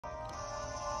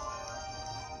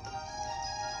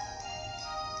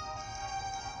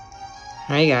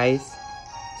Hi guys,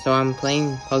 so I'm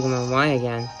playing Pokemon Y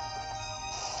again.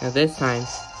 Now this time,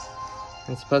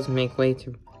 I'm supposed to make way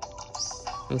to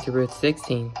Route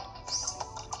 16.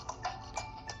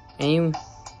 Anyone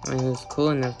who's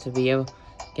cool enough to be able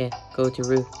to go to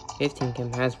Route 15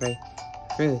 can pass right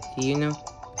through. Do you know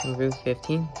Route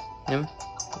 15? No?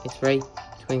 It's right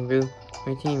between Route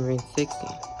 13 and Route 16.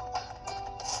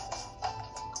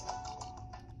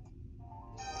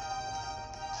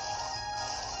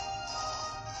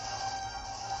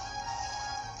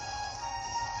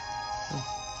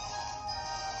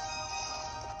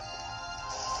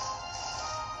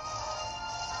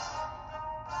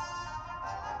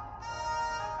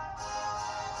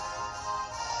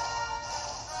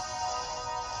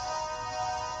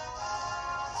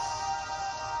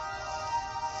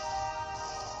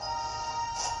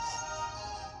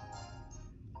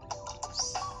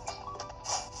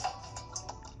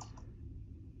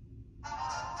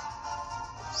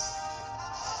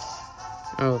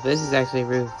 Oh, this is actually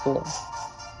Route 4.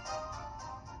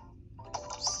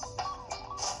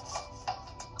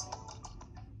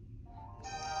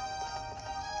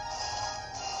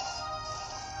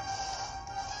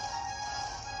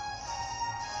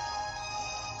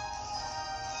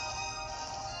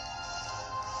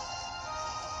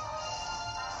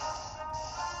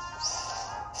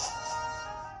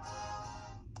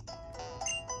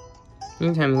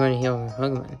 Meantime, I'm going to heal my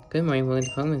Pokemon. Good morning, welcome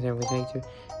to Pokemon Center. Would you like to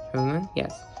Pokemon?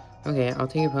 Yes. Okay, I'll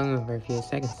take your Pokemon for a few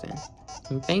seconds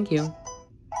then. Thank you.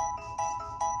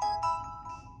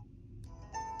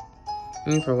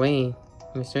 Thank you for waiting.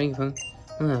 I'm starting your phone.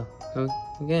 Hello.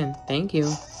 Again, thank you.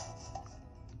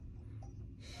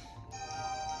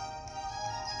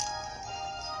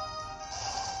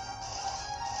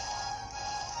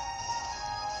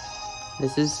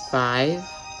 This is 5.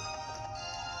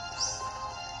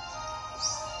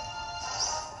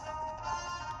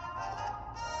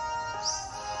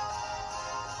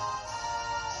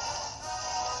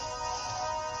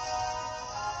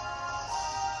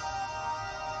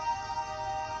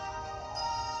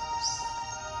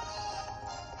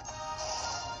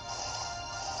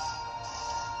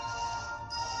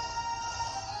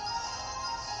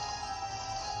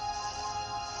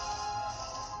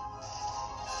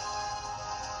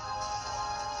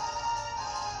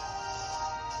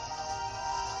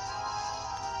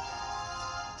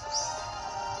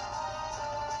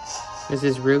 This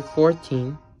is Route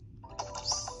 14.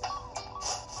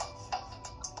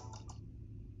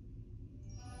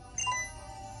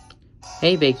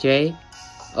 Hey, Big J.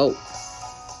 Oh.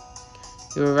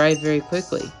 You arrived very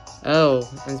quickly. Oh,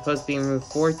 I'm supposed to be in Route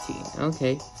 14.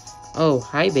 Okay. Oh,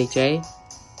 hi, Big J.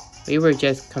 We were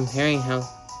just comparing how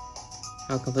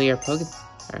complete our Pokemon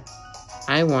are.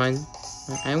 I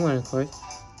won, of course.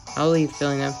 I'll leave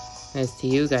filling up as to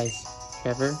you guys,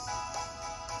 Trevor.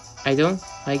 I don't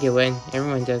like it when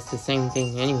everyone does the same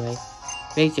thing anyway.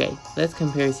 Big J, let's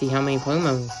compare to see how many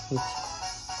Pokemon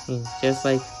we just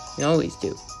like we always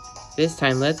do. This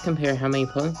time, let's compare how many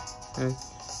Pokemon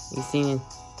you've seen in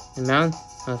the Mount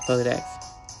of Pokedex.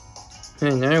 In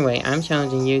another way, I'm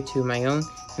challenging you to my own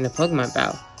in the Pokemon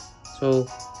battle. So,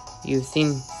 you've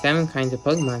seen 7 kinds of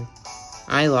Pokemon.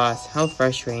 I lost. How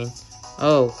frustrating.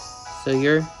 Oh,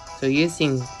 so you've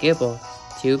seen Gibble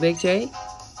too, Big J?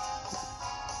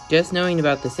 Just knowing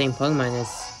about the same Pokemon as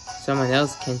someone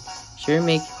else can sure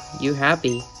make you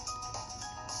happy.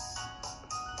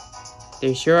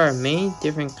 There sure are many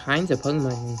different kinds of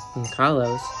Pokemon in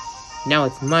Kalos. Now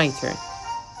it's my turn.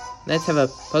 Let's have a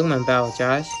Pokemon battle,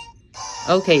 Josh.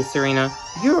 Okay, Serena,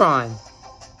 you're on.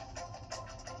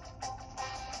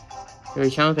 You're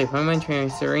challenged by Pokemon Trainer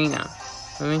Serena.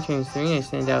 Pokemon Trainer Serena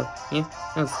sent out. Yeah,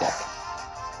 no stick.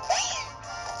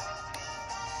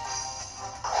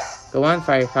 Go on,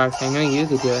 Firefox, I know you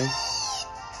could do it.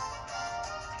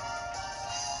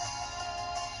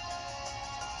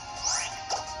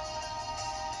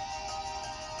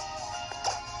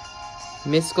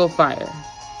 Mystical Fire.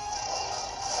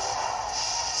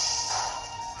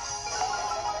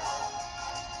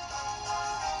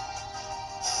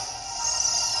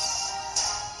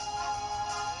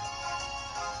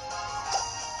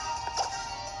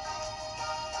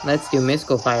 Let's do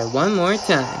Mystical Fire one more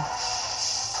time.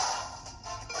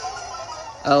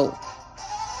 Oh.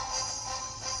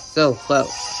 So close.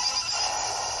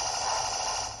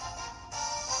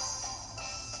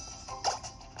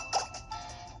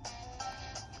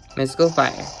 Mystical Fire.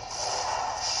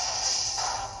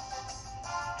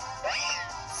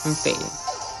 And fading.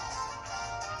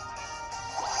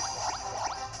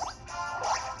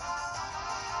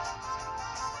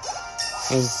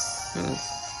 And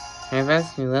I've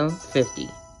asked you level 50.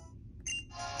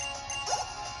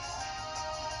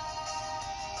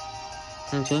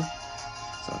 Okay.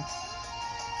 So,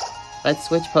 let's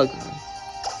switch Pokemon.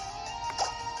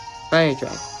 Fire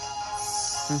Dragon.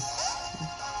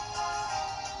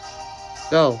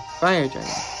 Go, Fire Dragon.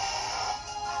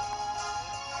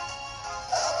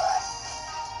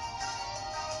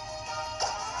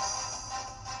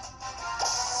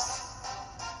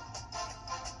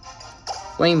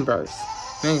 Flame Burst.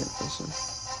 Mega Evolution.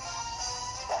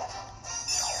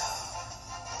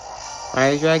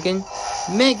 Fire Dragon.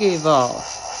 Mega Evolve.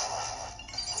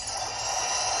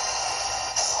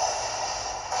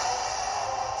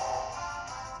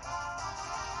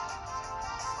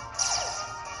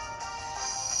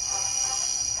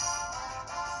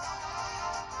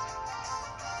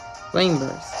 Flame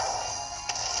Burst.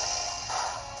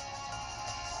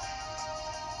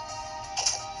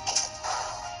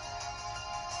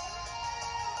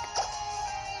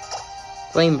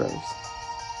 Flame Burst.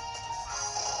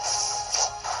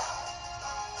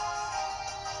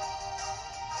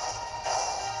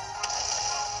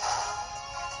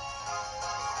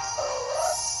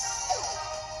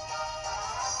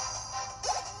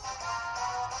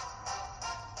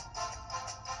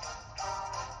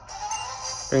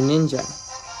 Ninja.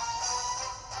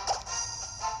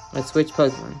 Let's switch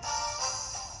Pokemon.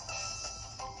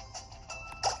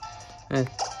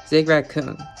 Zig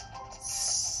Raccoon.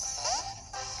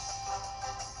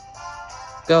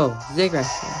 Go, Zig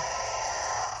Raccoon.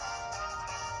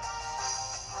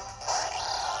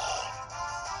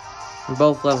 We're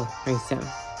both level 37.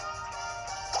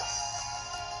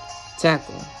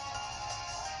 Tackle.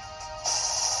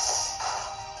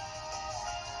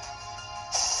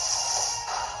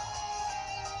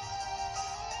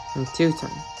 And 2-time.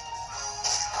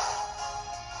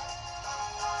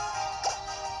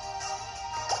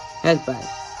 Headbutt.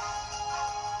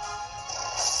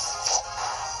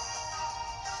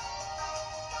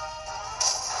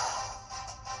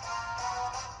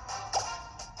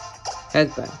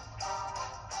 Headbutt.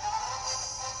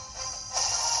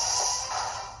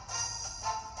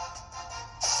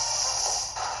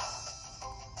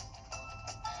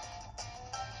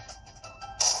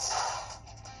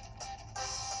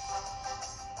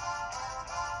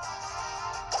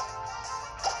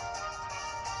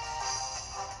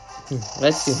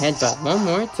 Let's do Headbutt one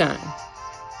more time.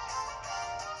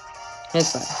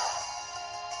 Headbutt.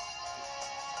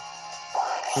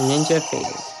 Ninja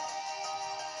faded.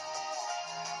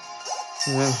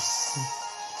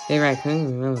 Hey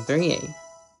Raccoon, level 38.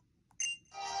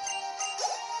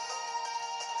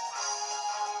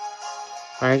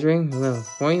 Fire Dragon, level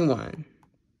 41.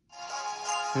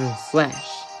 Slash.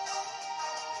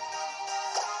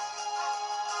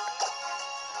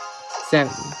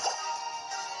 7.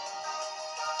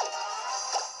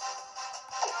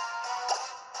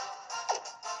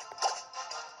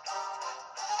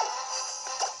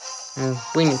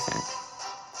 Wing attack.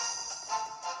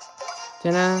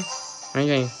 Ta-da!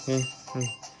 Alright,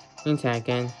 wing attack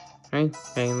again. Alright,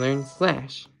 I can learn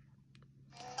Slash.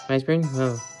 Ice Burn,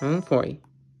 level 40.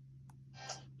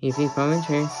 If you Pokemon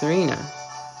trainer Serena.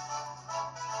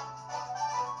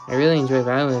 I really enjoy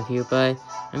battling with you, but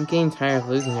I'm getting tired of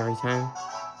losing every time.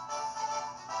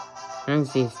 I'm gonna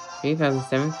see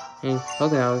 3007 and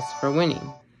Pokeballs for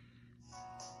winning.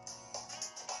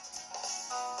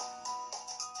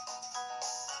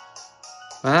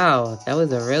 Wow, that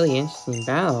was a really interesting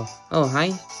battle. Oh, hi,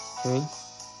 Serena.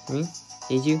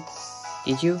 Did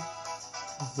you?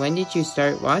 When did you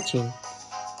start watching?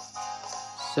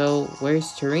 So, where's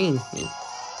Serena?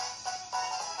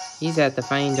 He's at the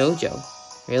Fighting Dojo.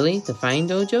 Really? The Fighting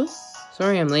Dojo?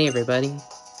 Sorry I'm late, everybody.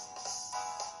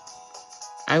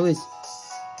 I was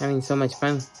having so much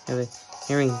fun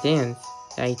hearing dance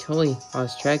that I totally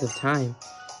lost track of time.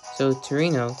 So,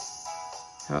 Torino,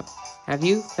 have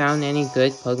you found any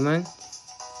good Pokemon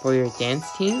for your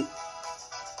dance team?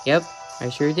 Yep, I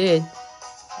sure did.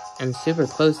 I'm super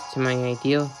close to my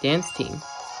ideal dance team.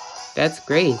 That's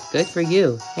great, good for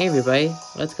you. Hey everybody,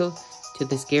 let's go to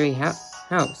the scary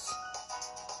house.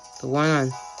 The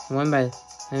one by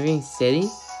Living City?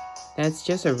 That's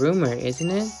just a rumor,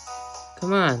 isn't it?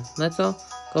 Come on, let's all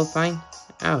go find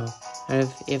out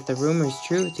if the rumor's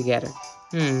true together.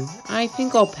 I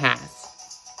think I'll pass.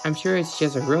 I'm sure it's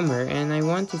just a rumor, and I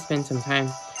want to spend some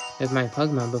time with my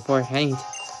Pokemon before heading to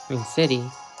Ring City.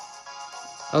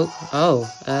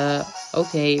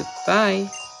 Okay, bye.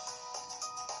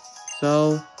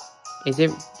 So, is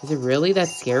it really that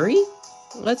scary?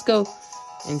 Let's go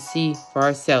and see for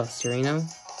ourselves, Serena.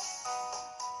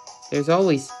 There's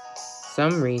always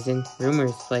some reason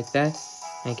rumors like that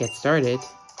might get started.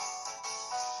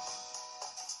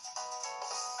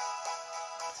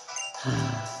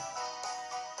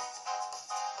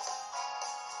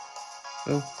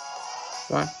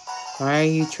 Why, why are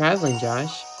you traveling,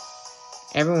 Josh?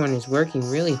 Everyone is working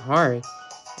really hard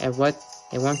at what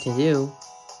they want to do,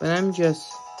 but I'm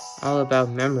just all about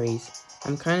memories.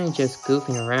 I'm kind of just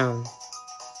goofing around.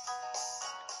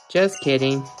 Just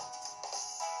kidding.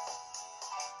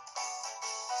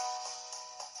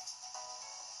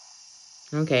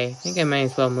 Okay, I think I might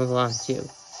as well move along too.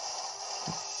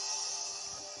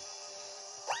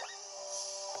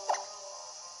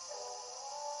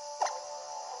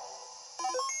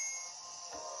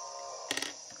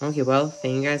 Okay, well,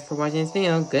 thank you guys for watching this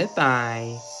video.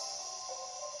 Goodbye.